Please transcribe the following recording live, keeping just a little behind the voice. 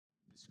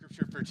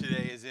Scripture for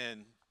today is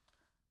in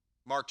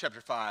Mark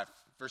chapter 5,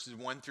 verses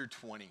 1 through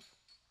 20. And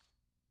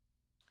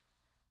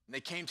they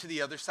came to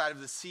the other side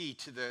of the sea,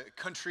 to the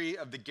country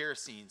of the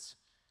Gerasenes.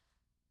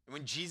 And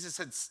when Jesus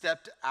had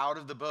stepped out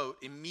of the boat,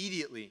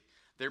 immediately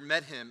there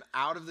met him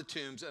out of the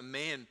tombs a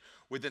man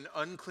with an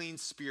unclean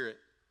spirit.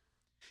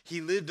 He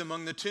lived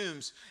among the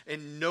tombs,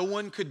 and no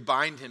one could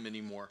bind him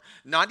anymore,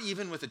 not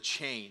even with a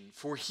chain,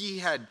 for he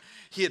had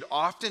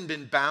often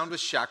been bound with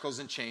shackles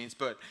and chains,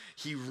 but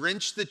he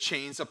wrenched the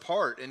chains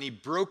apart, and he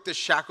broke the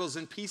shackles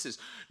in pieces.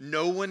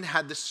 No one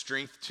had the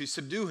strength to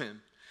subdue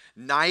him.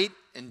 Night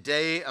and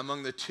day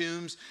among the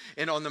tombs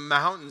and on the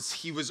mountains,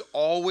 he was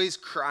always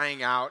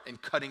crying out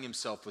and cutting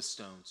himself with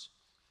stones.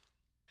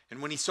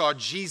 And when he saw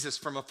Jesus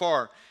from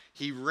afar,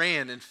 he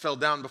ran and fell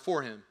down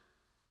before him.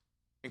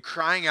 And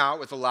crying out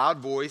with a loud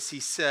voice, he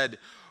said,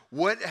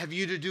 "What have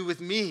you to do with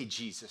me,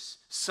 Jesus,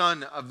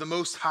 Son of the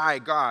Most High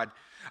God?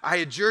 I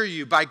adjure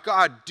you, by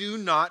God, do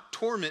not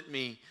torment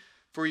me."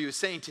 For he was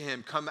saying to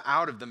him, "Come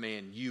out of the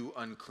man, you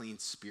unclean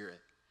spirit."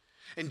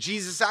 And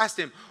Jesus asked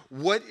him,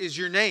 "What is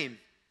your name?"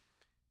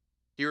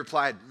 He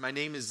replied, "My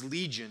name is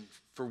Legion,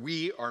 for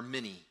we are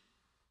many."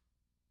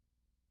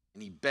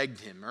 And he begged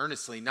him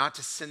earnestly not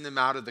to send them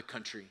out of the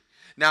country.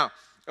 Now,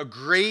 a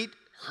great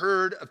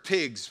herd of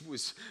pigs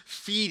was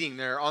feeding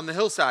there on the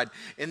hillside,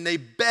 and they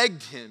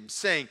begged him,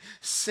 saying,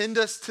 "Send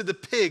us to the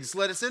pigs,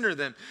 let us enter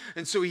them."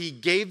 And so he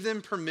gave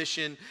them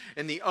permission,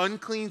 and the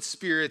unclean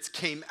spirits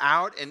came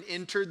out and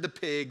entered the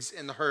pigs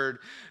in the herd,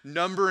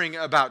 numbering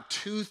about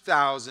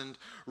 2,000,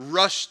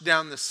 rushed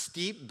down the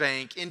steep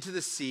bank into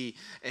the sea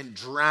and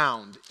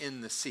drowned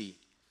in the sea.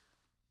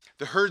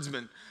 The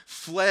herdsmen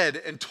fled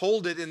and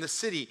told it in the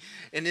city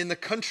and in the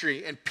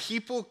country, and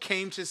people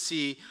came to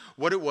see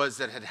what it was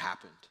that had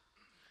happened.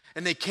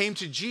 And they came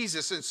to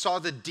Jesus and saw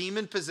the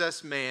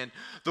demon-possessed man,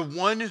 the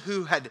one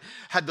who had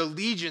the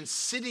legion,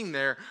 sitting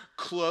there,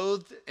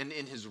 clothed and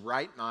in his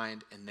right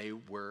mind, and they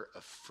were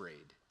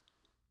afraid.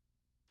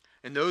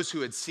 And those who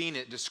had seen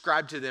it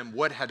described to them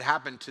what had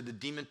happened to the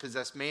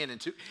demon-possessed man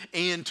and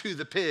to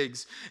the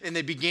pigs, and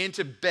they began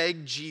to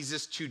beg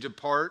Jesus to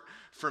depart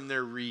from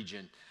their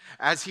region.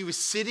 As he was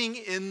getting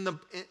into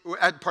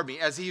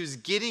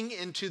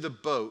the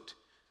boat,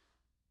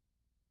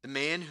 the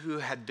man who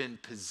had been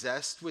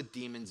possessed with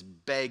demons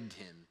begged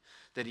him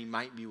that he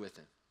might be with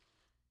him.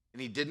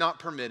 And he did not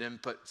permit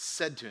him, but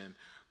said to him,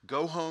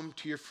 "Go home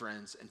to your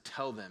friends and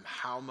tell them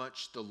how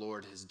much the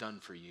Lord has done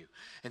for you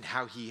and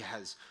how he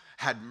has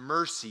had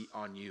mercy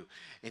on you."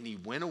 And he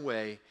went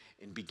away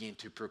and began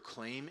to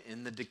proclaim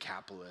in the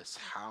Decapolis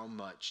how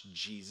much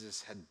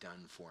Jesus had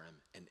done for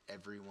him, and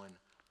everyone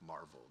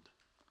marveled.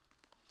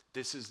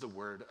 This is the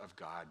word of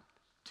God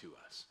to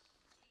us.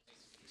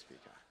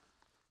 Speak God.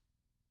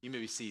 You may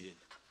be seated.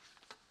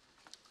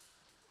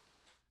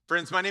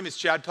 Friends, my name is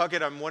Chad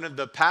Puckett. I'm one of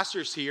the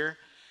pastors here,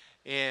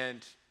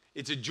 and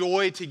it's a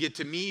joy to get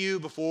to meet you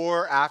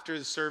before, after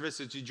the service.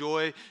 It's a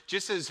joy,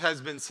 just as has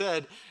been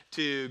said,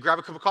 to grab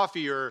a cup of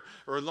coffee or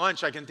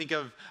lunch. I can think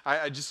of,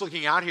 just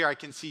looking out here, I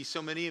can see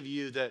so many of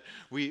you that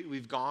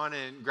we've gone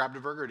and grabbed a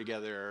burger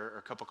together or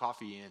a cup of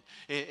coffee.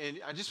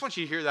 And I just want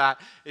you to hear that.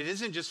 It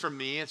isn't just from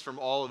me, it's from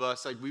all of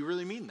us. Like, we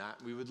really mean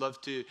that. We would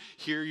love to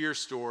hear your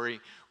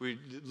story.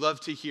 We'd love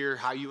to hear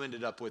how you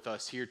ended up with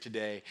us here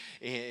today.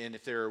 And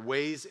if there are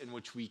ways in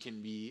which we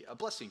can be a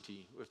blessing to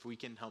you, if we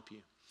can help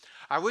you.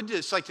 I would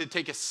just like to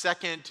take a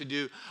second to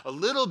do a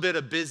little bit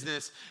of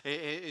business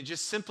and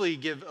just simply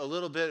give a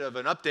little bit of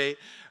an update.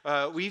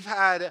 We've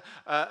had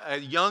a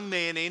young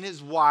man and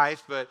his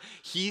wife, but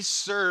he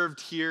served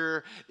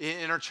here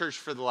in our church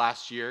for the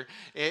last year.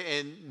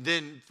 And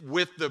then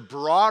with the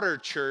broader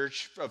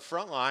church of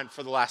Frontline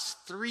for the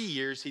last 3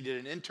 years, he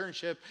did an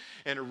internship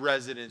and a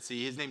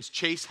residency. His name's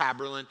Chase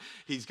Haberlin.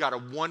 He's got a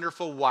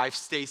wonderful wife,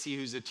 Stacy,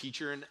 who's a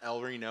teacher in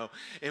El Reno.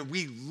 And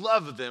we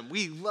love them.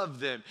 We love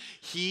them.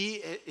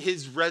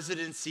 His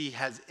residency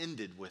has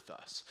ended with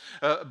us.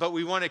 But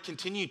we want to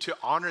continue to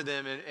honor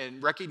them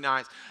and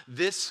recognize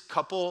this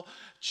couple,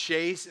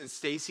 Chase and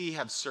Stacy,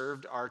 have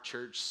served our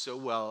church so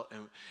well,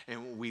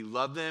 and we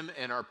love them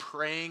and are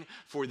praying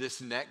for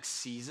this next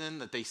season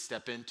that they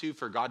step into,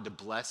 for God to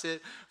bless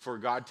it, for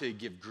God to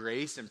give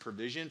grace and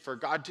provision, for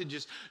God to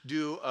just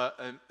do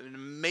an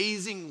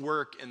amazing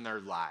work in their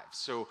lives.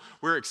 So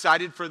we're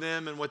excited for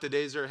them and what the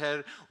days are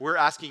ahead. We're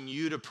asking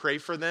you to pray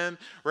for them.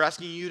 We're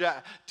asking you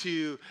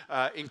to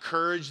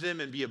encourage them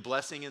and be a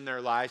blessing in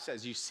their lives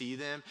as you see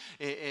them,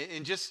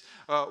 and just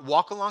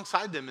walk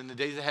alongside them in the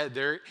days ahead.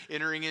 They're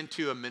entering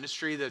into a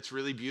ministry that's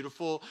really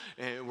beautiful,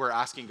 and we're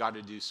asking God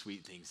to do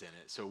sweet things in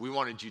it. So we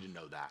wanted you to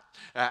know that.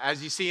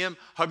 As you see them,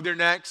 hug their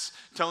necks,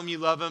 tell them you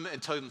love them,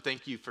 and tell them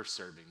thank you for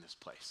serving this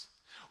place.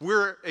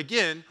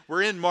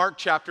 we're in Mark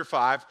chapter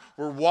 5.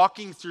 We're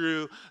walking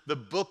through the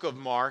book of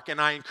Mark,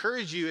 and I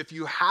encourage you, if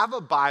you have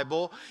a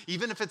Bible,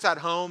 even if it's at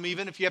home,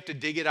 even if you have to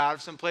dig it out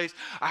of someplace,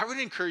 I would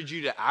encourage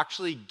you to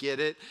actually get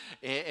it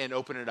and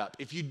open it up.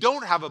 If you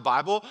don't have a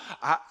Bible,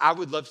 I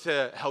would love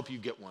to help you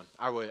get one.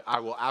 I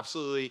will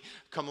absolutely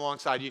come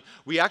alongside you.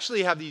 We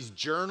actually have these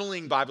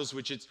journaling Bibles,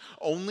 which it's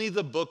only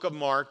the book of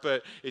Mark,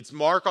 but it's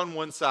Mark on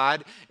one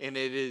side, and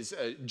it is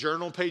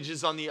journal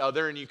pages on the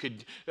other, and you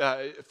could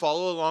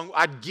follow along.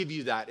 I'd give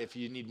you that if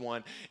you need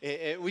one.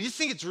 And we just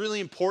think it's really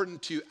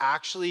important to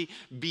actually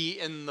be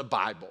in the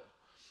Bible.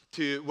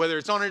 To whether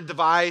it's on a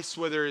device,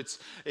 whether it's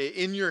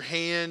in your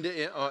hand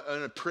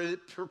on a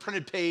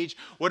printed page,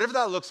 whatever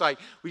that looks like,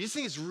 we just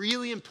think it's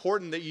really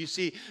important that you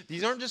see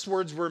these aren't just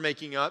words we're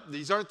making up.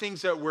 These aren't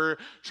things that we're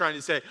trying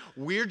to say.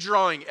 We're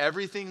drawing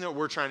everything that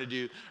we're trying to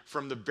do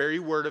from the very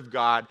Word of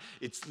God.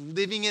 It's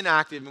living and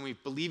active, and we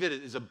believe it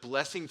is a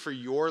blessing for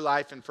your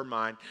life and for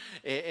mine.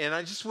 And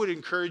I just would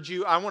encourage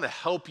you, I want to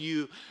help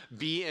you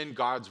be in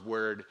God's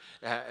Word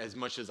as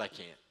much as I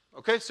can.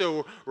 Okay,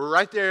 so we're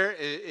right there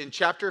in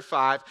chapter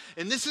 5,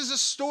 and this is a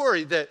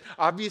story that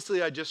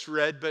obviously I just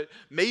read, but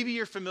maybe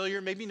you're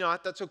familiar, maybe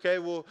not. That's okay,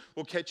 we'll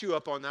catch you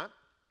up on that.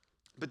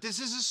 But this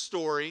is a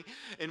story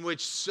in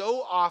which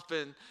so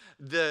often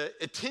the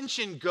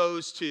attention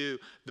goes to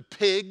the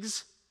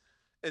pigs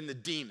and the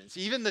demons.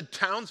 Even the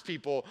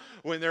townspeople,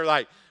 when they're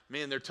like,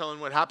 man, they're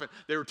telling what happened.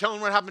 They were telling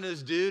what happened to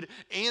this dude,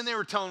 and they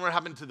were telling what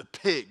happened to the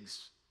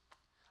pigs.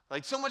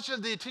 Like, so much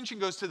of the attention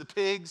goes to the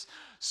pigs.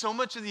 So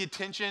much of the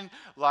attention,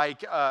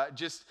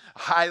 just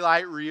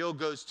highlight reel,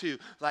 goes to,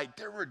 like,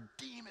 there were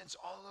demons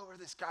all over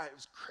this guy. It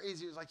was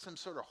crazy. It was like some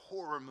sort of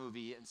horror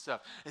movie and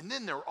stuff. And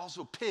then there were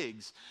also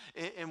pigs.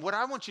 And what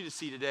I want you to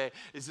see today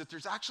is that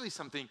there's actually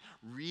something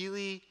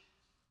really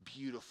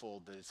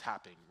beautiful that is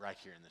happening right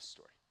here in this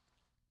story.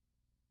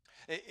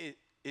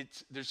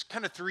 There's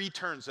kind of three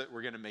turns that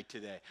we're going to make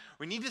today.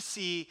 We need to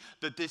see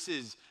that this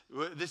is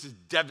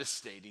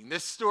devastating.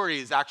 This story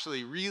is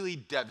actually really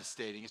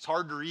devastating. It's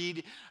hard to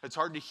read. It's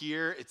hard to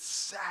hear. It's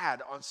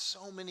sad on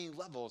so many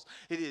levels.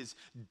 It is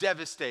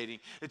devastating.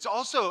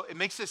 It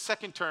makes this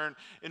second turn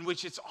in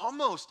which it's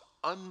almost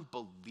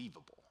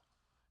unbelievable.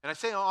 And I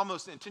say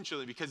almost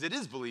intentionally because it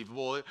is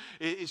believable.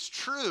 It's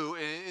true.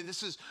 And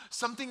this is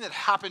something that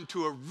happened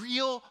to a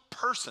real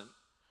person.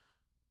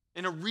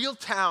 In a real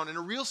town, in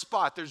a real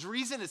spot. There's a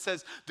reason it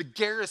says the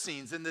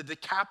Gerasenes and the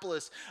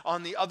Decapolis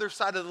on the other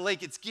side of the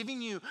lake. It's giving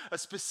you a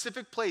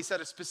specific place at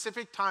a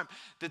specific time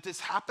that this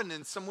happened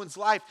in someone's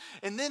life.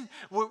 And then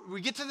we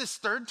get to this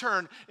third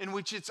turn in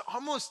which it's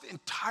almost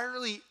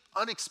entirely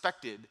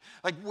unexpected.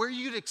 Like where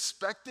you'd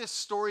expect this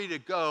story to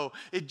go,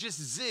 it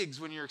just zigs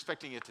when you're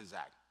expecting it to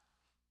zag.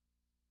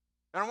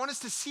 And I want us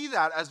to see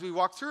that as we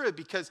walk through it,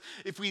 because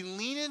if we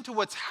lean into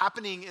what's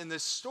happening in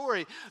this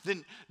story,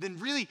 then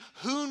really,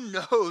 who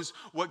knows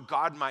what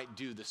God might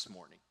do this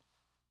morning?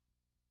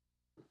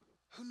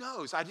 Who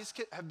knows? I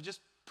have just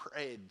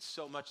prayed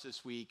so much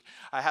this week.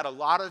 I had a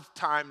lot of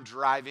time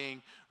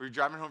driving. We were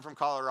driving home from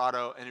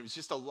Colorado, and it was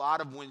just a lot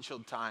of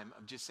windshield time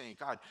of just saying,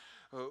 God,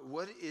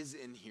 what is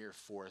in here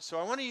for us? So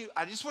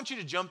I just want you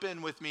to jump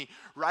in with me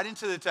right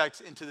into the text,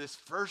 into this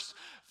first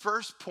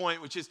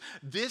point, which is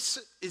this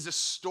is a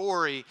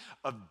story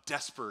of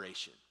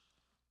desperation.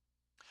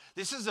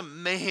 This is a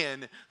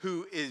man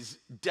who is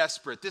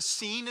desperate. This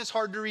scene is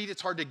hard to read.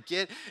 It's hard to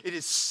get. It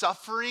is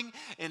suffering,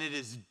 and it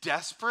is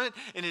desperate,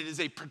 and it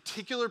is a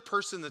particular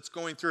person that's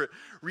going through it.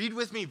 Read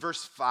with me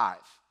verse 5.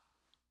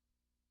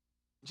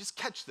 Just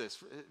catch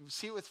this.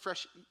 See it with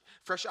fresh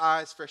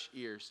eyes, fresh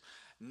ears.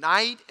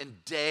 Night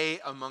and day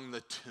among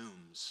the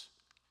tombs.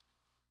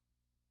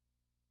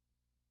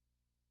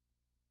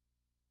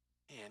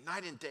 And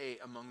night and day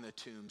among the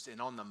tombs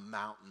and on the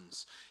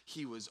mountains,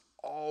 he was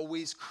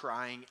always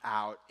crying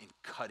out and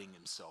cutting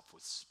himself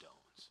with stones.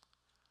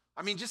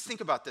 I mean, just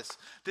think about this.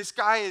 This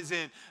guy is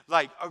in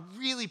like a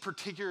really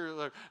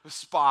particular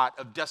spot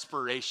of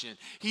desperation.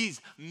 He's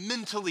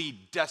mentally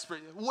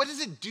desperate. What does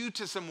it do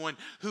to someone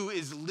who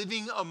is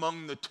living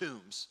among the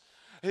tombs?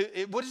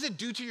 What does it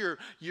do to your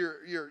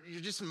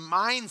just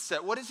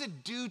mindset? What does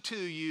it do to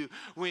you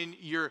when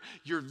you're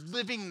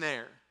living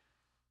there?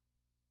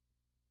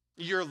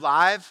 You're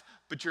alive,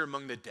 but you're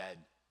among the dead.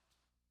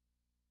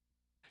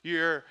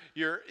 You're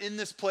in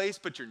this place,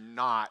 but you're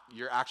not.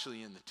 You're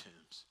actually in the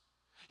tombs.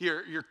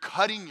 You're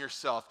cutting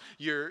yourself.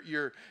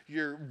 You're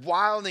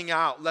wilding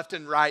out left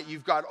and right.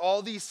 You've got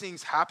all these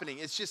things happening.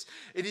 It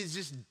is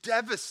just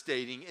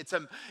devastating.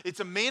 It's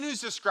a man who's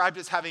described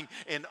as having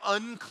an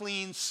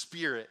unclean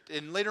spirit.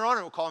 And later on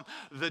it will call him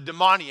the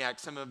demoniac,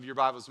 some of your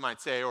Bibles might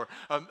say, or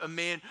a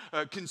man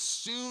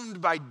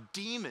consumed by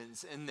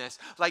demons in this.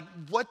 Like,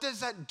 what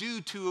does that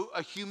do to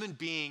a human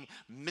being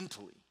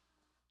mentally?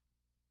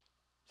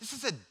 This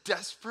is a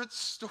desperate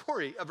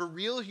story of a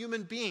real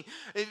human being.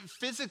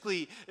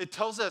 Physically, it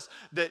tells us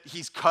that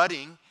he's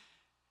cutting.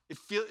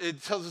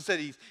 It tells us that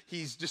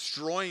he's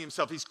destroying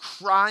himself. He's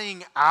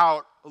crying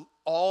out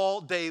all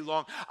day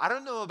long. I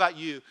don't know about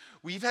you.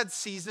 We've had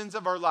seasons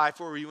of our life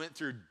where we went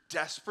through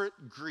desperate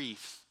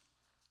grief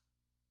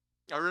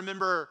I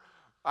remember,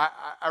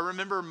 I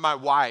remember my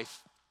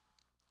wife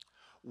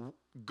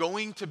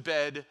going to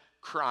bed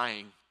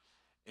crying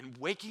and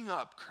waking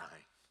up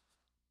crying.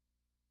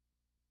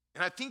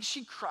 And I think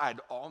she cried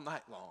all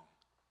night long.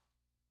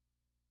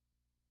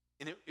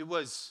 And it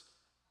was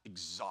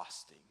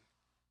exhausting.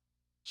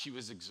 She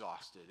was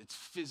exhausted. It's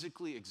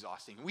physically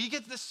exhausting. We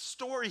get this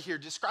story here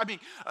describing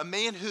a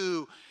man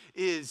who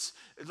is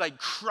like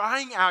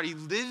crying out. He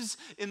lives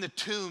in the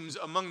tombs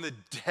among the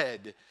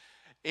dead.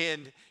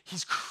 And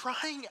he's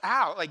crying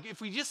out. Like if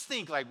we just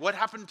think like what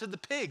happened to the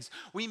pigs,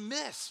 we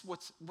miss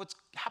what's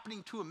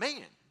happening to a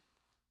man.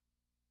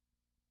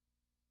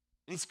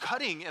 And he's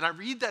cutting, and I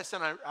read this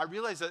and I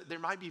realize that there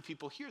might be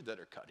people here that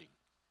are cutting.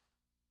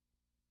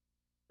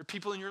 There are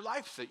people in your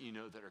life that you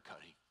know that are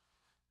cutting.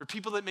 There are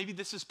people that maybe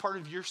this is part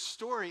of your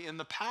story in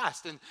the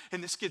past, and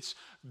this gets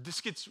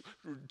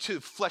to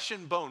flesh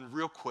and bone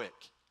real quick.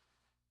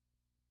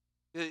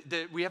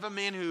 That we have a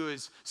man who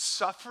is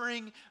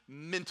suffering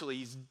mentally.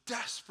 He's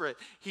desperate.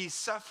 He's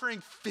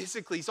suffering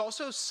physically. He's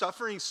also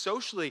suffering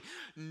socially.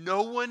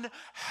 No one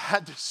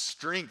had the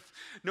strength.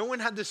 No one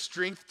had the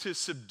strength to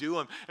subdue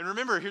him. And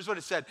remember, here's what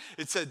it said.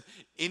 It said,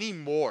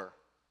 anymore.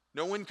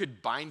 No one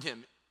could bind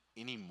him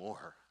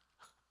anymore.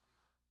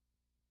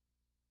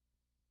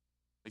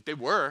 Like they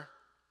were.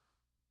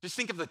 Just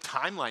think of the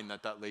timeline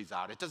that lays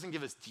out. It doesn't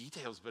give us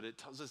details, but it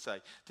tells us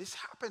that this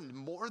happened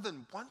more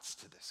than once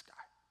to this guy.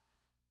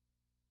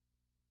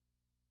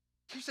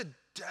 Here's a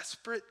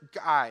desperate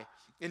guy.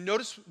 And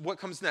notice what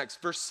comes next,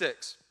 verse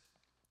 6.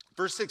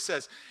 Verse 6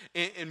 says,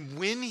 and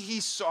when he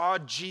saw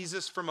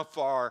Jesus from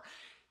afar,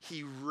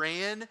 he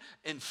ran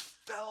and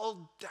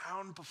fell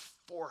down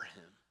before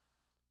him.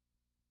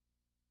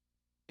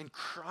 And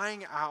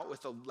crying out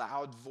with a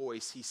loud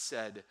voice, he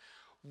said,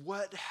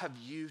 what have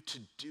you to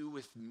do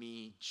with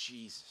me,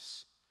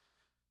 Jesus,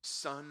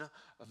 Son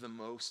of the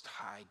Most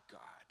High God?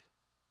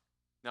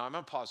 Now, I'm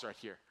going to pause right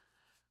here.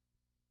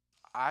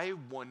 I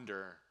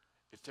wonder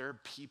if there are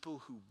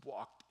people who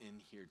walked in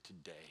here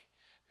today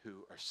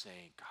who are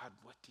saying, God,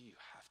 what do you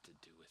have to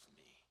do with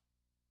me?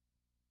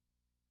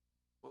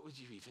 What would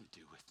you even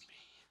do with me?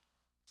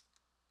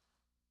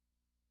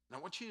 And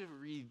I want you to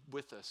read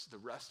with us the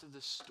rest of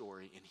this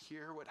story and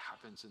hear what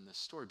happens in this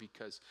story,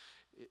 because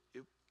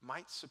it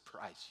might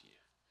surprise you.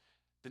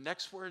 The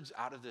next words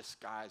out of this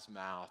guy's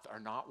mouth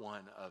are not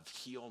one of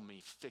heal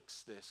me,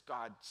 fix this,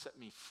 God set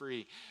me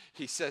free.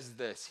 He says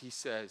this, he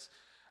says,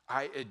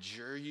 I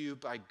adjure you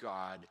by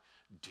God,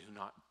 do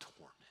not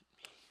torment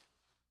me.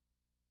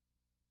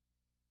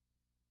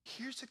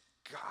 Here's a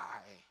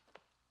guy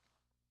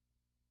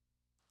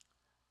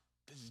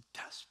that's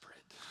desperate.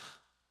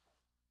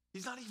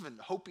 He's not even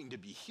hoping to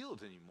be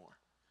healed anymore.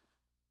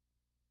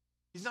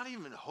 He's not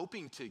even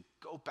hoping to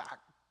go back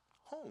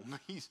home.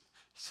 He's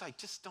like,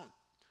 just don't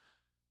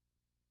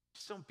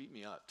beat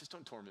me up. Just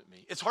don't torment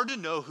me. It's hard to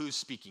know who's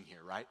speaking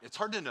here, right? It's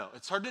hard to know.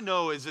 It's hard to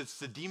know, is it's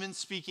the demon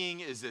speaking?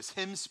 Is this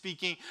him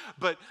speaking?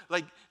 But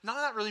like, none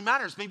of that really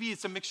matters. Maybe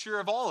it's a mixture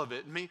of all of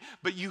it.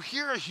 But you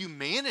hear a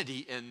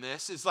humanity in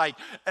this. It's like,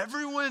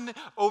 everyone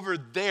over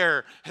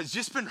there has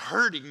just been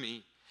hurting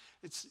me.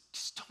 It's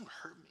just don't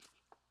hurt me.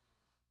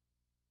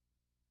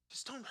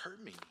 Just don't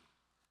hurt me.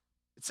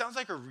 It sounds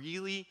like a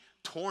really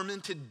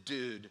tormented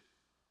dude.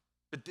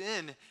 But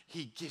then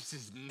he gives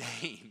his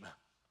name.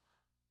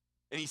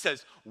 And he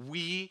says,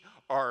 we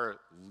are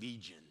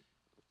legion.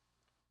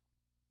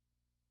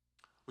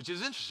 Which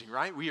is interesting,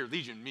 right? We are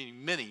legion,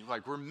 meaning many.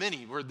 Like we're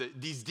many. We're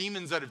these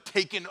demons that have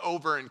taken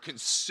over and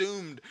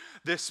consumed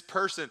this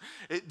person.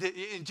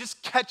 And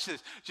just catch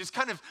this. Just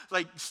kind of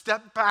like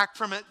step back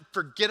from it.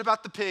 Forget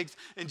about the pigs.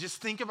 And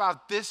just think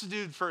about this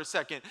dude for a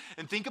second.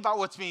 And think about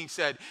what's being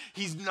said.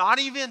 He's not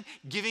even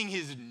giving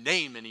his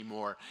name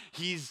anymore.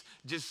 He's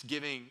just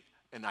giving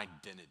an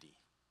identity.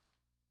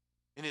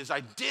 And his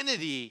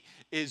identity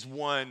is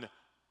one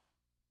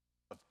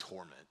of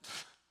torment.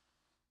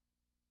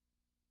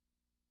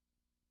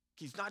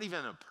 He's not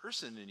even a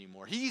person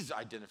anymore. He's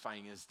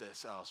identifying as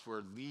this else.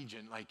 We're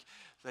legion.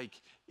 Like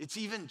it's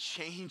even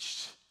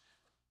changed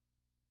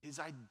his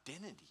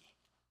identity.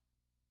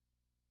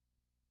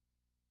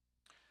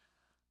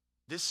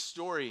 This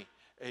story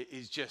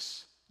is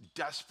just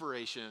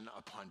desperation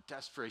upon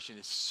desperation.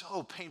 It's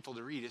so painful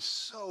to read. It's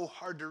so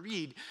hard to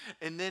read.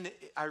 And then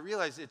I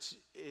realized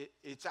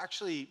it's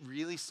actually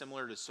really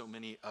similar to so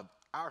many of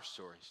our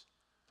stories.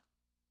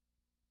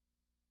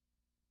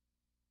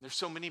 There's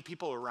so many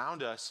people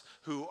around us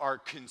who are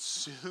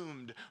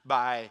consumed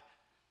by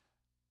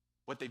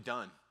what they've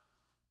done.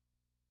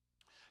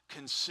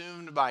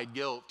 Consumed by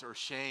guilt or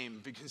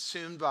shame.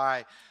 Consumed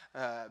by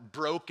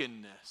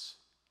brokenness.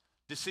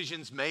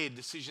 Decisions made,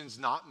 decisions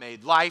not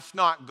made. Life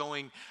not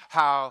going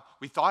how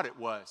we thought it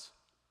was.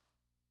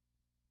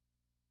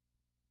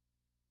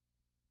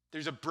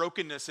 There's a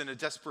brokenness and a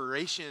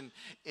desperation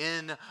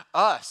in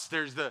us.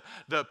 There's the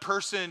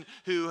person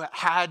who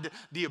had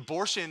the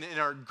abortion and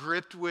are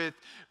gripped with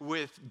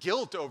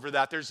guilt over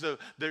that. There's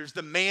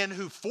the man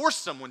who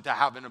forced someone to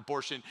have an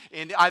abortion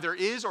and either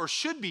is or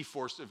should be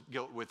forced of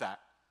guilt with that.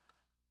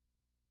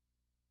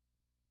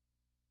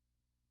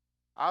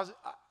 I'll,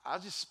 I'll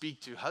just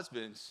speak to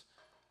husbands.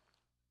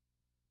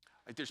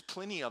 Like there's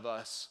plenty of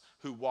us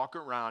who walk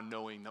around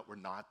knowing that we're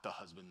not the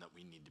husband that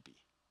we need to be.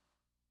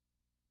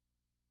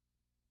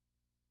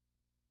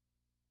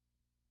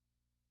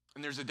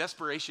 And there's a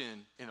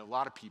desperation in a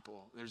lot of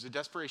people. There's a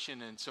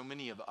desperation in so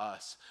many of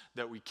us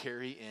that we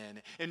carry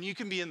in. And you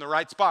can be in the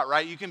right spot,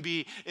 right? You can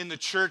be in the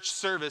church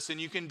service,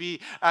 and you can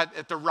be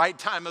at the right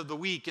time of the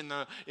week in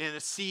a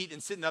seat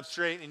and sitting up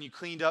straight, and you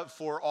cleaned up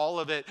for all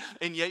of it.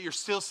 And yet you're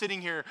still sitting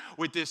here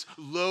with this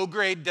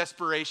low-grade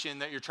desperation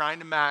that you're trying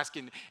to mask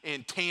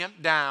and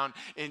tamp down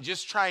and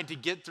just trying to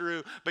get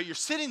through. But you're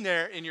sitting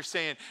there and you're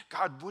saying,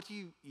 God, what are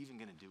you even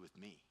going to do with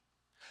me?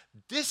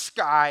 This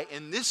guy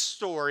in this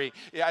story,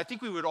 I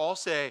think we would all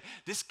say,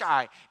 this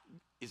guy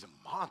is a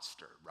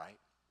monster, right?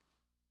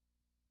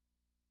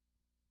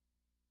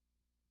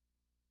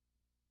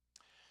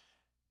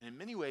 And in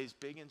many ways,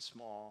 big and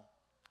small,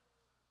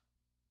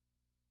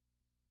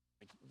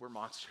 like we're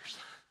monsters.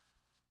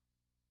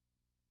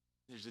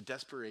 There's a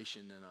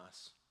desperation in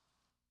us.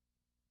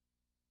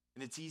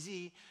 And it's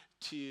easy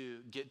to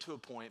get to a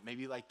point,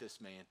 maybe like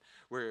this man,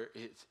 where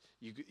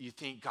you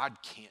think God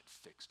can't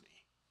fix me.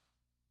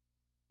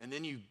 And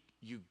then you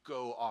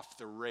go off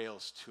the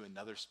rails to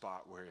another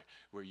spot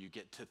where you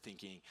get to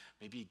thinking,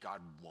 maybe God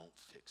won't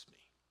fix me.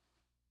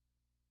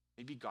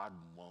 Maybe God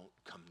won't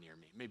come near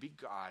me.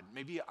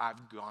 Maybe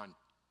I've gone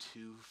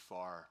too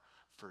far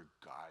for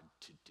God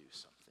to do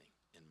something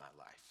in my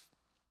life.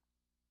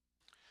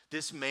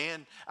 This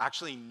man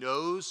actually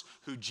knows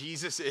who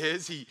Jesus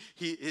is. He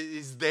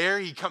is there.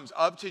 He comes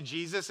up to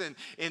Jesus,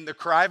 and the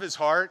cry of his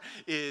heart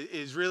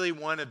is really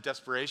one of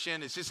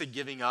desperation. It's just a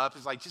giving up.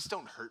 It's like, just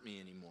don't hurt me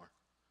anymore.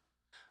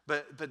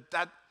 But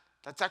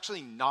that's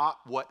actually not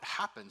what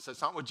happens.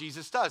 That's not what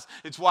Jesus does.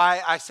 It's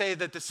why I say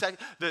that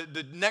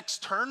the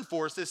next turn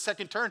for us, this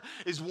second turn,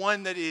 is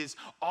one that is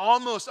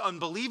almost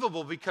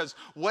unbelievable, because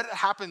what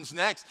happens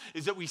next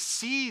is that we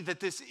see that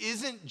this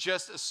isn't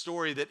just a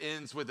story that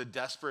ends with a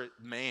desperate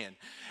man.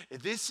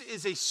 This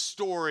is a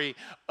story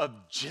of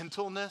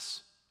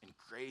gentleness and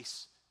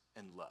grace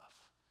and love.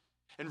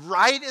 And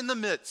right in the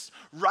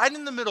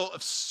middle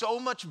of so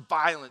much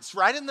violence,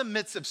 right in the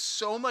midst of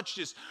so much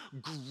just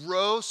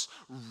gross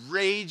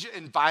rage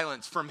and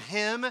violence from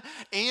him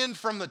and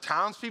from the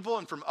townspeople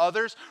and from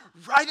others,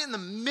 right in the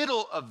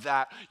middle of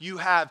that, you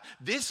have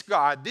this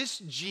God, this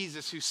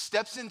Jesus, who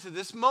steps into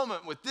this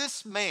moment with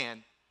this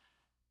man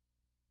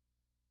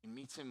and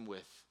meets him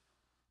with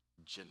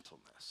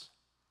gentleness.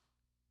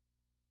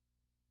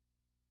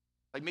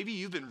 Like maybe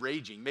you've been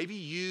raging. Maybe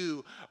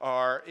you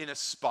are in a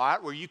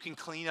spot where you can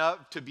clean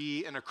up to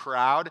be in a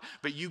crowd,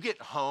 but you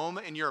get home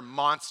and you're a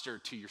monster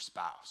to your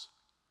spouse,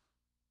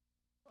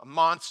 a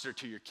monster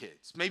to your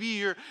kids. Maybe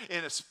you're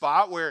in a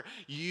spot where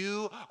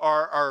you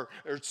are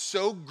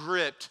so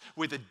gripped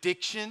with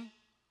addiction,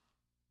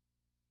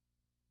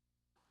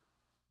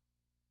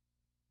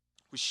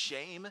 with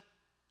shame,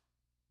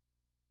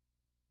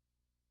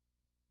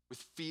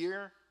 with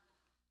fear.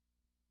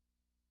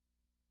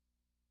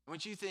 And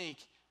what you think,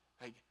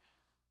 like,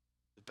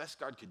 the best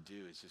God could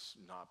do is just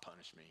not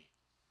punish me.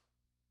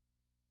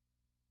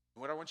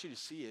 And what I want you to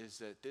see is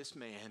that this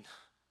man,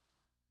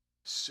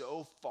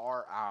 so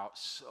far out,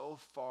 so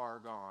far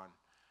gone,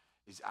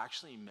 is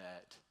actually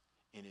met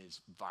in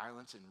his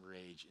violence and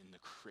rage, in the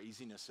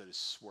craziness that is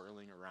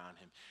swirling around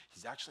him.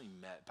 He's actually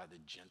met by the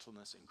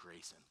gentleness and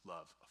grace and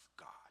love of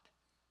God.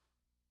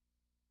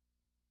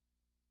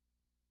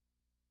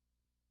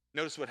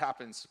 Notice what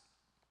happens.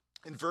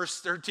 In verse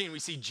 13, we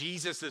see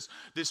Jesus,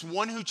 this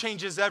one who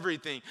changes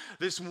everything,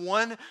 this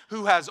one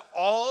who has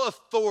all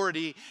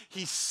authority.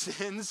 He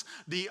sends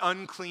the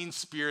unclean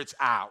spirits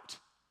out.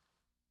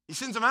 He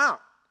sends them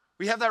out.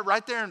 We have that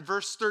right there in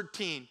verse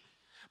 13.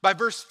 By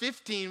verse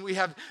 15, we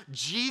have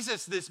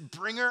Jesus, this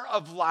bringer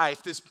of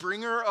life, this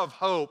bringer of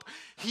hope.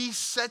 He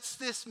sets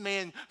this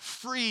man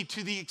free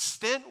to the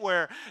extent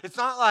where it's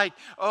not like,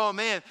 oh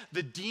man,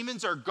 the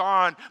demons are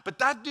gone, but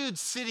that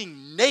dude's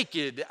sitting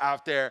naked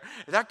out there.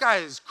 That guy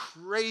is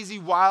crazy,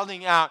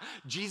 wilding out.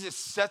 Jesus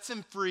sets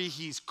him free.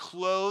 He's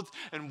clothed.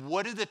 And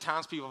what do the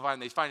townspeople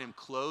find? They find him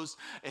clothed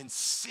and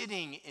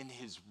sitting in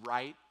his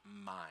right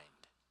mind.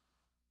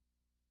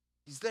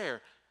 He's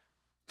there.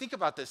 Think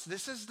about this.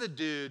 This is the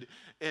dude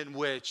in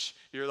which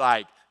you're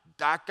like,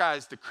 that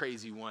guy's the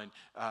crazy one.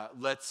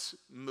 Let's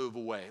move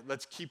away.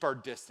 Let's keep our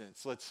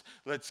distance.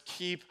 Let's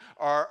keep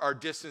our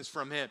distance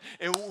from him.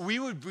 And we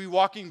would be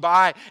walking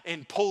by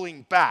and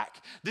pulling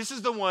back. This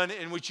is the one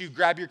in which you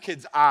grab your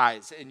kid's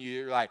eyes and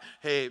you're like,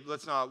 hey,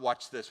 let's not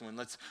watch this one.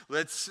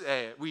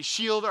 We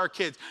shield our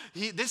kids.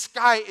 This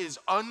guy is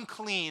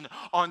unclean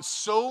on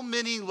so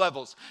many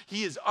levels.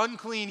 He is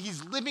unclean.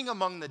 He's living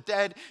among the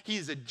dead. He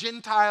is a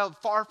Gentile,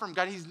 far from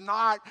God. He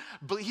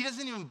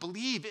doesn't even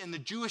believe in the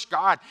Jewish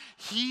God.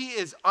 He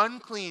is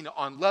unclean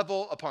on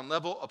level upon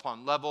level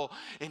upon level.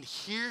 And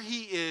here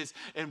he is.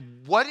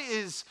 And what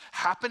is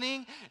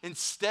happening?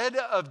 Instead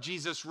of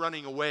Jesus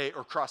running away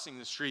or crossing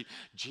the street,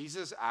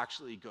 Jesus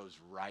actually goes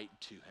right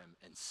to him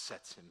and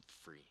sets him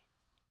free.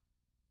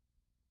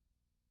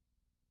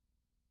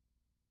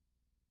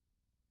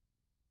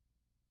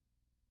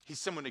 He's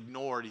someone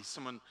ignored. He's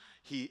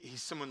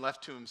someone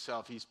left to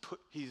himself.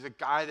 He's a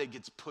guy that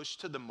gets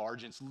pushed to the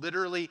margins,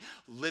 literally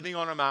living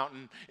on a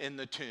mountain in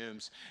the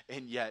tombs,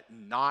 and yet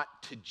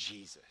not to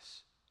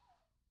Jesus.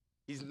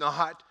 He's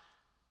not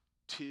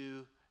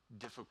too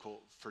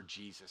difficult for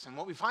Jesus. And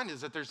what we find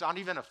is that there's not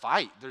even a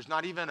fight. There's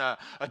not even a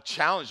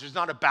challenge. There's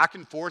not a back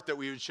and forth that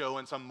we would show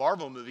in some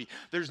Marvel movie.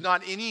 There's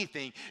not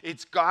anything.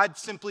 It's God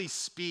simply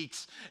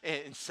speaks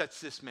and sets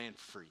this man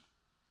free.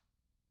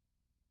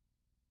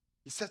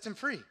 He sets him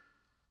free.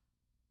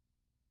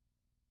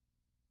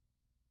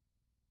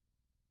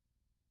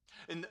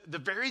 And the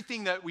very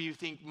thing that we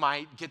think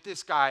might get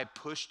this guy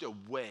pushed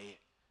away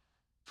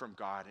from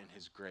God and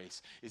his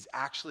grace is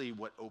actually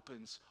what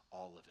opens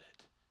all of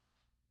it.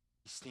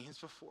 He stands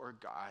before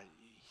God and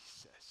he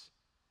says,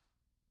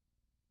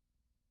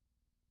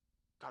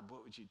 God,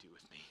 what would you do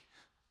with me?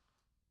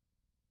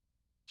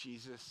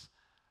 Jesus,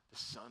 the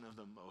Son of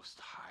the Most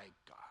High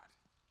God.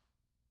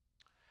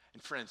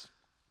 And friends,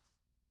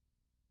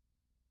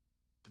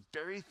 the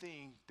very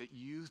thing that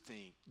you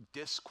think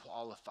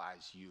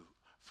disqualifies you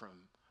from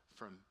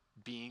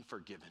being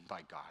forgiven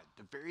by God,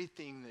 the very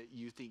thing that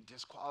you think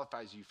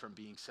disqualifies you from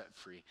being set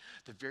free,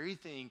 the very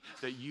thing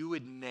that you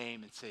would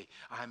name and say,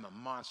 I'm a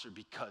monster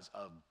because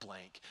of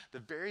blank, the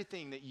very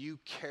thing that you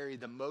carry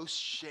the most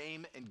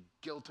shame and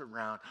guilt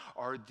around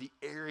are the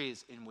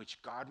areas in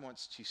which God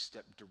wants to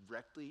step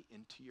directly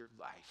into your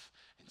life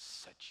and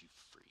set you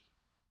free.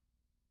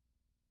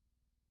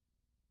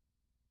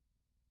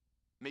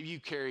 Maybe you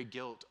carry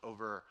guilt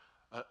over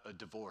a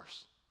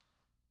divorce.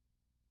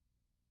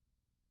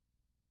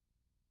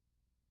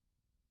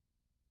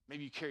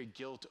 Maybe you carry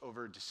guilt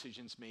over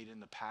decisions made in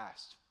the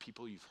past,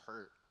 people you've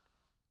hurt,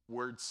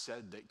 words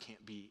said that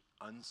can't be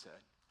unsaid.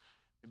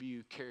 Maybe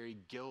you carry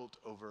guilt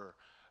over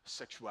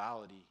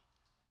sexuality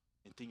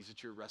and things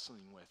that you're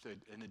wrestling with,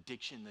 an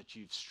addiction that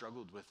you've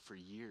struggled with for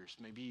years.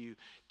 Maybe you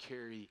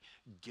carry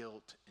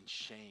guilt and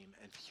shame.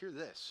 And hear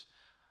this,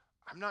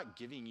 I'm not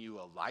giving you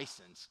a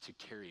license to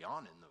carry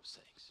on in those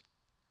things.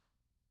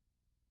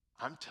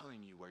 I'm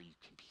telling you where you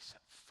can be set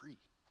free.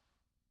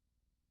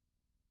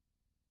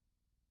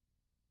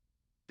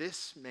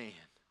 This man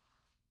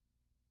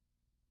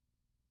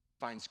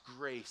finds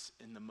grace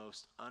in the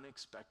most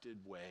unexpected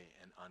way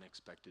and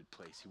unexpected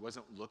place. He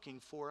wasn't looking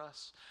for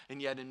us,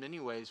 and yet in many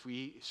ways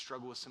we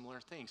struggle with similar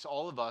things.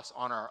 All of us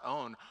on our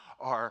own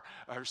are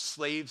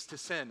slaves to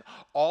sin.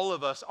 All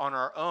of us on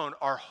our own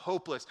are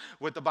hopeless.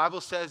 What the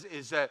Bible says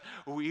is that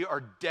we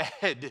are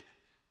dead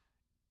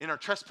in our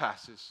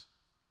trespasses.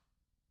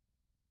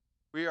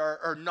 We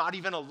are not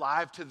even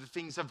alive to the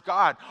things of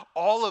God.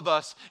 All of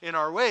us in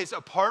our ways,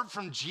 apart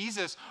from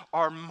Jesus,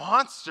 are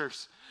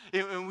monsters.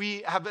 And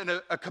we have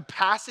a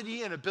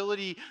capacity and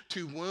ability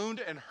to wound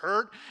and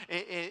hurt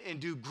and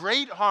do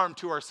great harm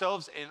to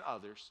ourselves and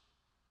others.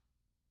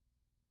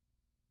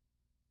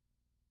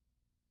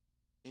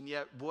 And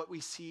yet what we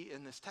see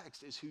in this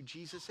text is who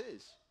Jesus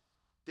is.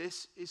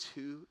 This is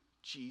who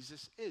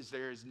Jesus is.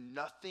 There is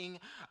nothing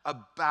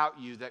about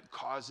you that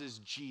causes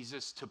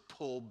Jesus to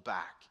pull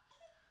back.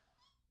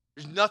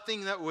 There's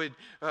nothing that would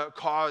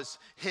cause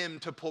him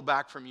to pull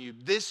back from you.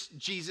 This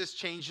Jesus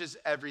changes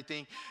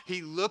everything.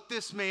 He looked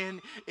this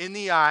man in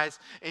the eyes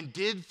and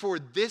did for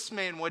this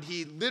man what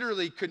he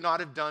literally could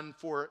not have done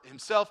for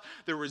himself.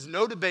 There was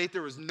no debate.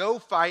 There was no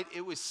fight.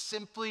 It was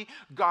simply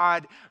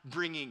God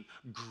bringing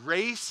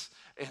grace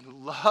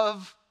and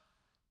love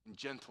and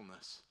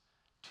gentleness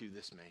to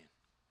this man.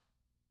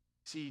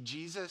 See,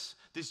 Jesus,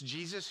 this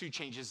Jesus who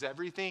changes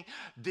everything,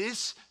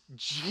 this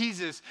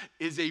Jesus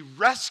is a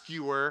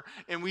rescuer,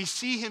 and we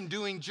see him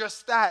doing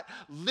just that,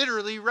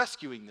 literally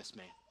rescuing this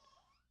man.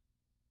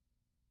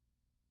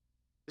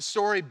 The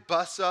story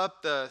busts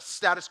up the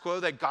status quo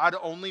that God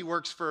only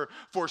works for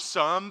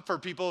some, for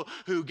people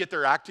who get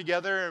their act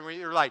together, and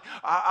we're like,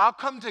 I'll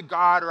come to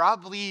God or I'll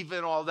believe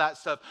in all that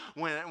stuff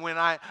when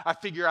I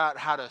figure out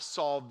how to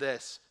solve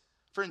this.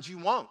 Friends, you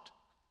won't.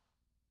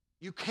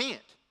 You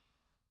can't.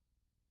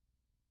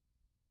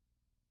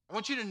 I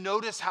want you to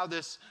notice how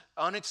this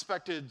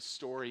unexpected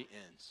story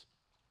ends.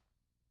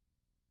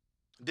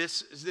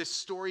 This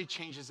story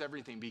changes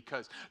everything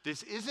because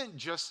this isn't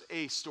just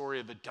a story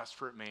of a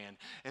desperate man,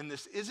 and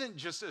this isn't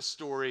just a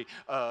story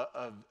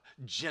of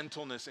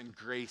gentleness and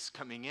grace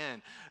coming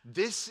in.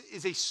 This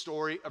is a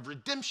story of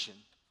redemption.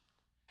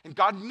 And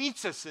God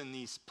meets us in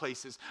these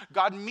places.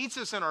 God meets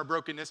us in our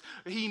brokenness.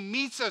 He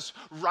meets us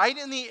right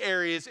in the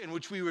areas in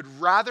which we would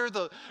rather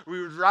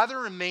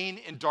remain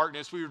in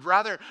darkness. We would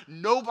rather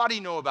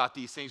nobody know about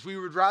these things. We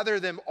would rather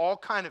them all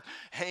kind of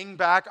hang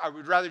back. I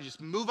would rather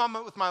just move on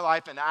with my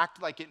life and act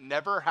like it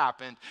never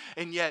happened.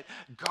 And yet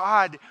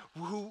God,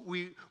 who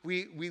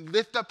we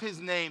lift up his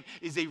name,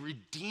 is a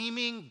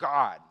redeeming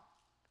God.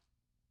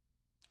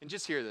 And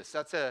just hear this.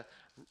 That's a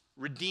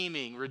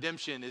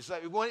redemption is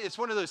like it's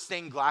one of those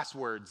stained glass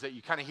words that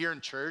you kind of hear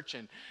in church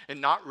and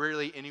not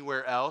really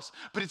anywhere else,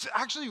 but it's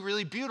actually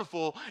really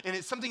beautiful, and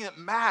it's something that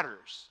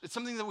matters. It's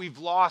something that we've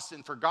lost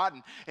and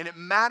forgotten, and it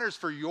matters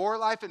for your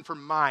life and for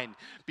mine,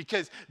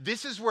 because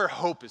this is where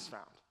hope is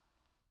found.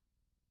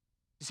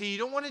 See, you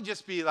don't want to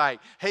just be like,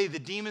 hey, the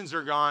demons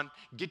are gone,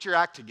 get your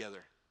act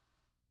together.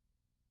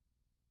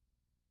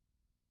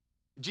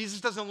 Jesus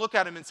doesn't look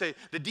at him and say,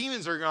 the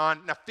demons are gone,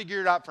 now figure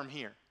it out from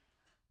here.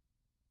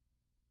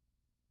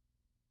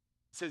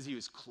 It says he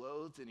was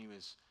clothed and he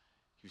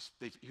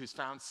was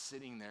found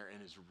sitting there in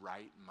his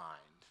right mind.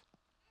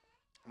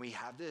 We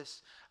have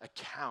this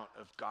account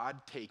of God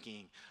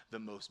taking the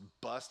most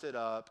busted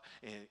up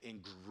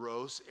and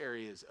gross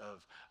areas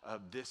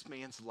of this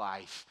man's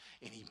life,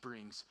 and he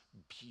brings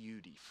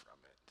beauty from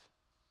it.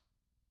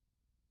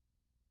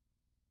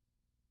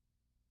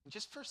 And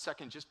just for a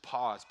second, just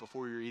pause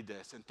before we read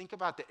this and think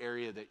about the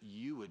area that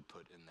you would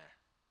put in there.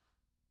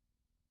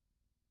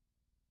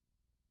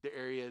 The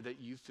area that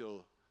you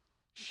feel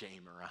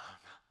shame around.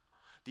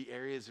 The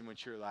areas in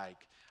which you're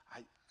like,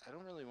 I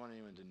don't really want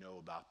anyone to know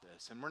about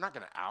this. And we're not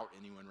going to out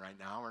anyone right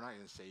now. We're not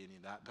going to say any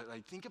of that. But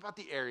like, think about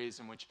the areas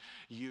in which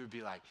you would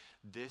be like,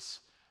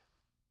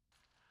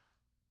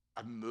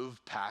 I've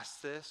moved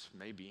past this,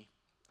 maybe.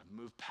 I've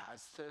moved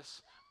past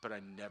this, but I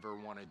never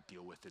want to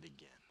deal with it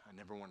again. I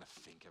never want to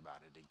think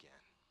about it again.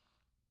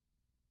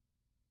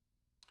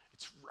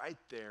 It's right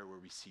there where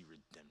we see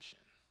redemption.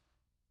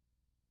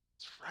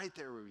 It's right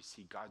there where we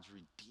see God's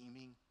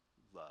redeeming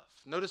love.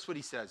 Notice what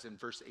he says in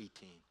verse 18.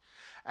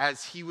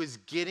 As he was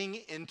getting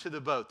into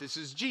the boat. This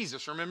is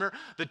Jesus. Remember,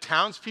 the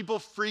townspeople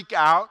freak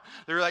out.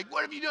 They're like,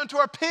 what have you done to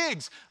our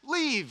pigs?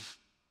 Leave.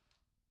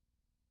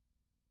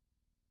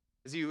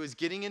 As he was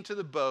getting into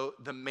the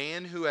boat, the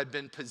man who had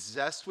been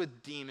possessed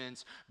with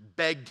demons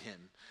begged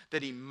him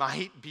that he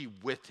might be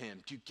with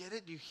him. Do you get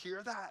it? Do you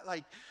hear that?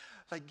 Like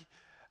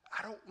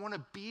I don't want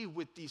to be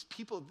with these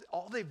people.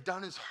 All they've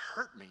done is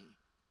hurt me.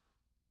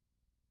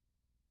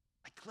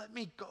 Like, let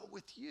me go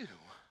with you.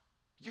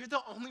 You're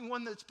the only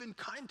one that's been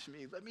kind to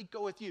me. Let me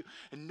go with you.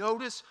 And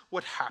notice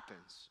what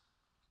happens.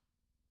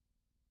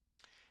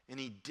 And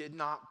he did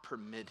not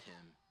permit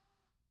him.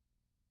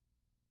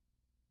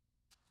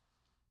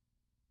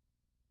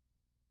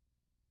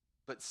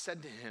 But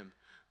said to him,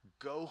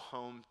 go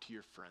home to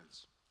your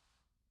friends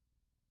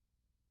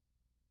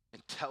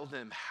and tell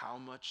them how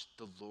much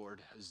the Lord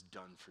has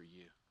done for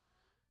you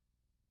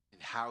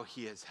and how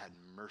he has had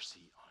mercy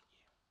on you.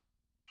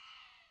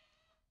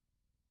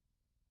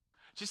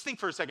 Just think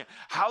for a second,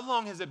 how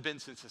long has it been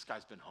since this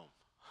guy's been home?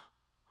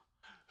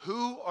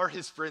 Who are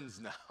his friends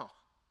now?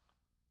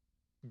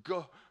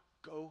 Go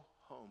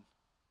home.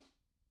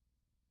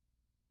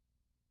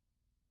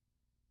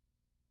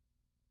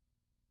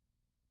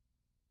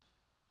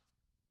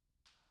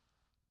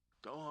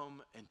 Go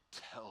home and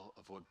tell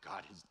of what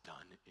God has done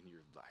in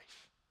your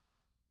life.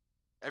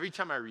 Every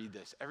time I read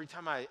this, every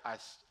time I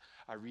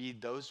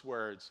read those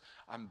words,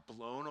 I'm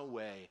blown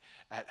away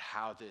at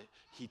how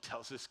he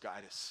tells this guy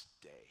to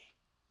stay.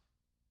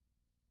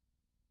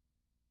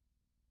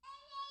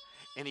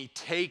 And he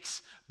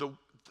takes the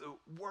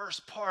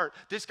worst part.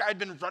 This guy had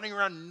been running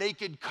around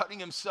naked, cutting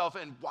himself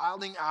and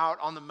wilding out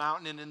on the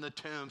mountain and in the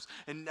tombs.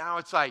 And now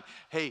it's like,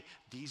 hey,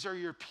 these are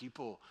your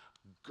people.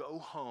 Go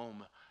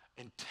home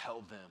and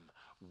tell them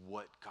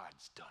what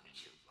God's done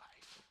in your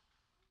life.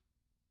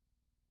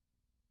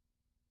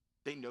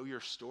 They know your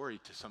story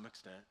to some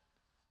extent,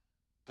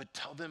 but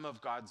tell them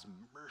of God's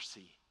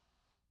mercy.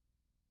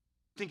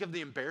 Think of the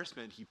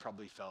embarrassment he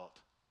probably felt.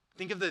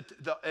 Think of the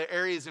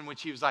areas in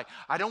which he was like,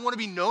 I don't want to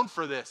be known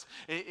for this.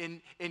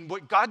 And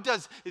what God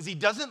does is he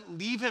doesn't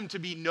leave him to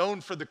be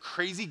known for the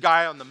crazy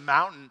guy on the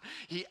mountain.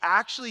 He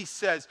actually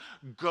says,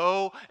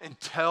 go and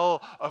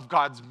tell of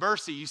God's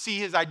mercy. You see,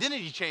 his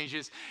identity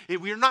changes.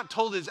 We are not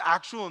told his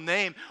actual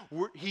name.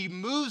 He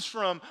moves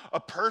from a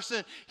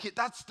person,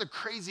 that's the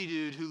crazy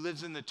dude who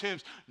lives in the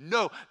tombs.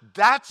 No,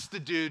 that's the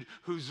dude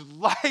whose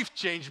life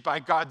changed by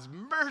God's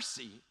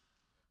mercy.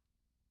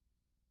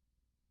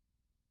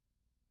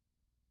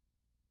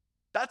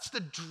 That's the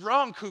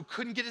drunk who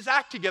couldn't get his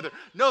act together.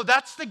 No,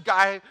 that's the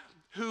guy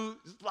whose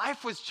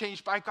life was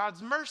changed by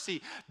God's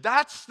mercy.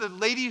 That's the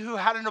lady who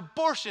had an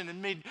abortion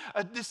and made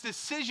this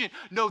decision.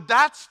 No,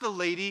 that's the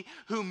lady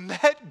who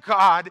met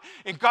God,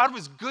 and God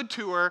was good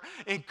to her,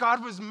 and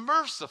God was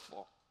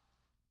merciful.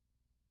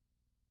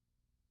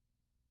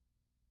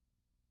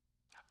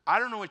 I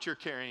don't know what you're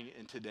carrying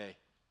in today.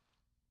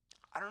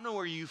 I don't know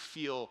where you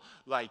feel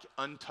like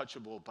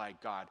untouchable by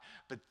God,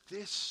 but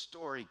this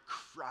story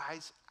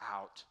cries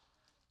out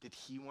that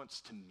he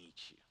wants to meet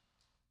you.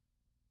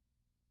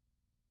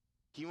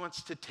 He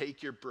wants to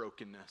take your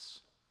brokenness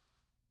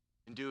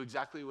and do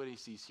exactly what he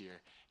sees here.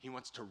 He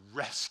wants to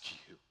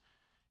rescue.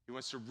 He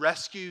wants to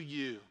rescue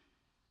you.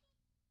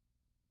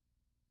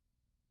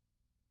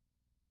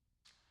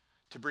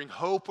 To bring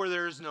hope where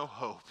there is no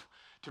hope.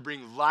 To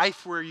bring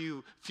life where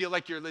you feel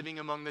like you're living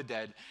among the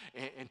dead.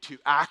 And to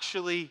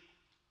actually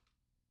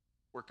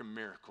work a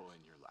miracle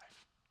in your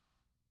life.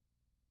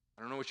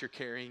 I don't know what you're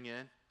carrying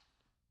in.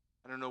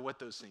 I don't know what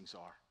those things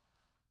are.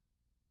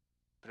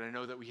 But I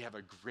know that we have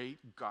a great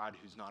God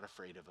who's not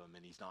afraid of them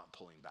and he's not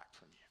pulling back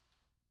from you.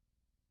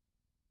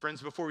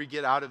 Friends, before we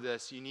get out of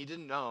this, you need to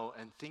know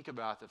and think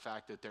about the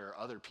fact that there are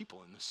other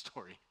people in this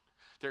story.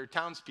 There are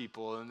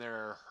townspeople and there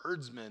are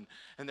herdsmen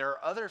and there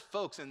are other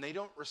folks, and they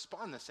don't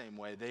respond the same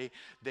way.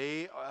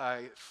 They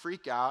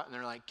freak out and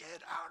they're like,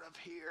 "Get out of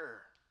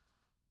here."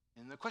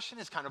 And the question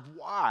is kind of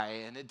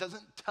why, and it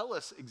doesn't tell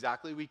us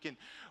exactly. We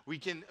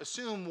can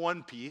assume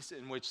one piece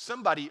in which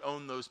somebody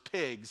owned those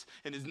pigs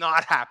and is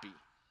not happy.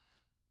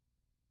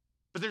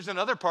 But there's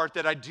another part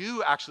that I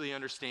do actually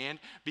understand,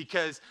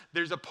 because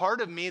there's a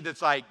part of me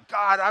that's like,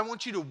 God, I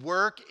want you to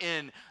work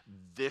in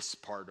this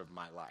part of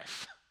my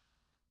life.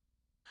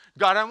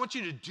 God, I want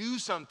you to do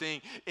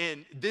something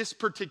in this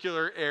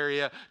particular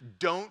area.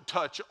 Don't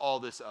touch all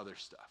this other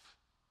stuff.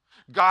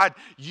 God,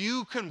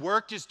 you can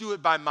work, just do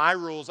it by my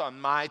rules on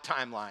my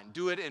timeline.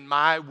 Do it in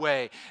my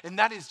way. And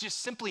that is just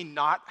simply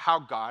not how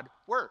God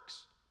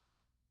works.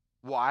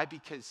 Why?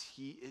 Because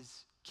he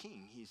is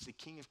king. He is the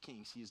King of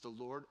Kings. He is the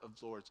Lord of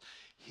Lords.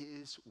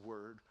 His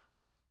word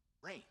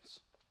reigns.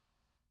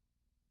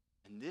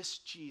 And this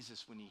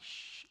Jesus, when he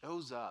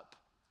shows up,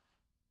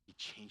 he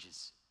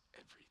changes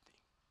everything.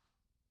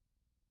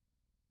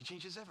 He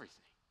changes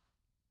everything.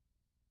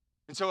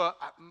 And so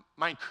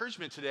my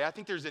encouragement today, I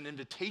think there's an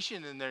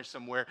invitation in there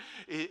somewhere,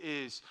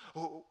 is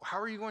how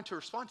are you going to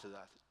respond to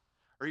that?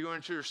 Are you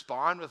going to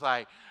respond with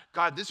like,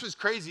 God, this was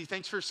crazy.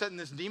 Thanks for setting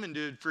this demon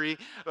dude free,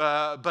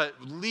 but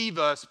leave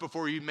us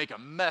before you make a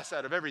mess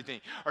out of everything?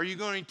 Are you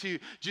going to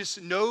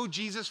just know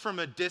Jesus from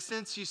a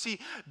distance? You see,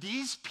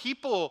 these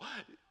people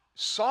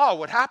saw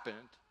what happened,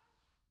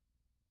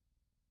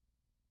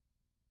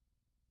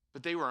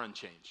 but they were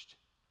unchanged.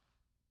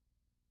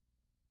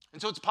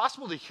 And so it's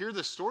possible to hear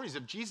the stories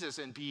of Jesus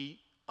and be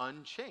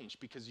unchanged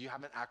because you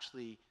haven't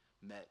actually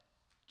met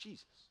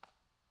Jesus.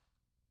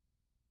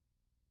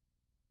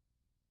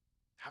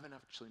 Haven't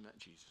actually met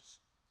Jesus.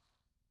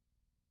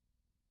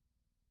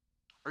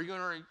 Are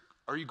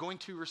you going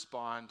to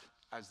respond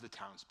as the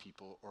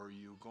townspeople, or are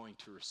you going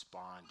to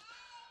respond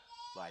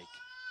like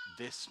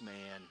this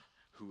man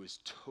who is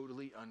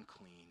totally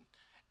unclean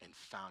and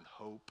found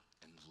hope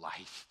and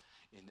life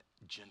in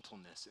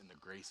gentleness in the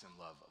grace and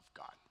love of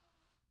God?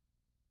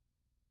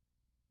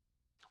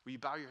 Will you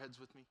bow your heads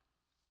with me?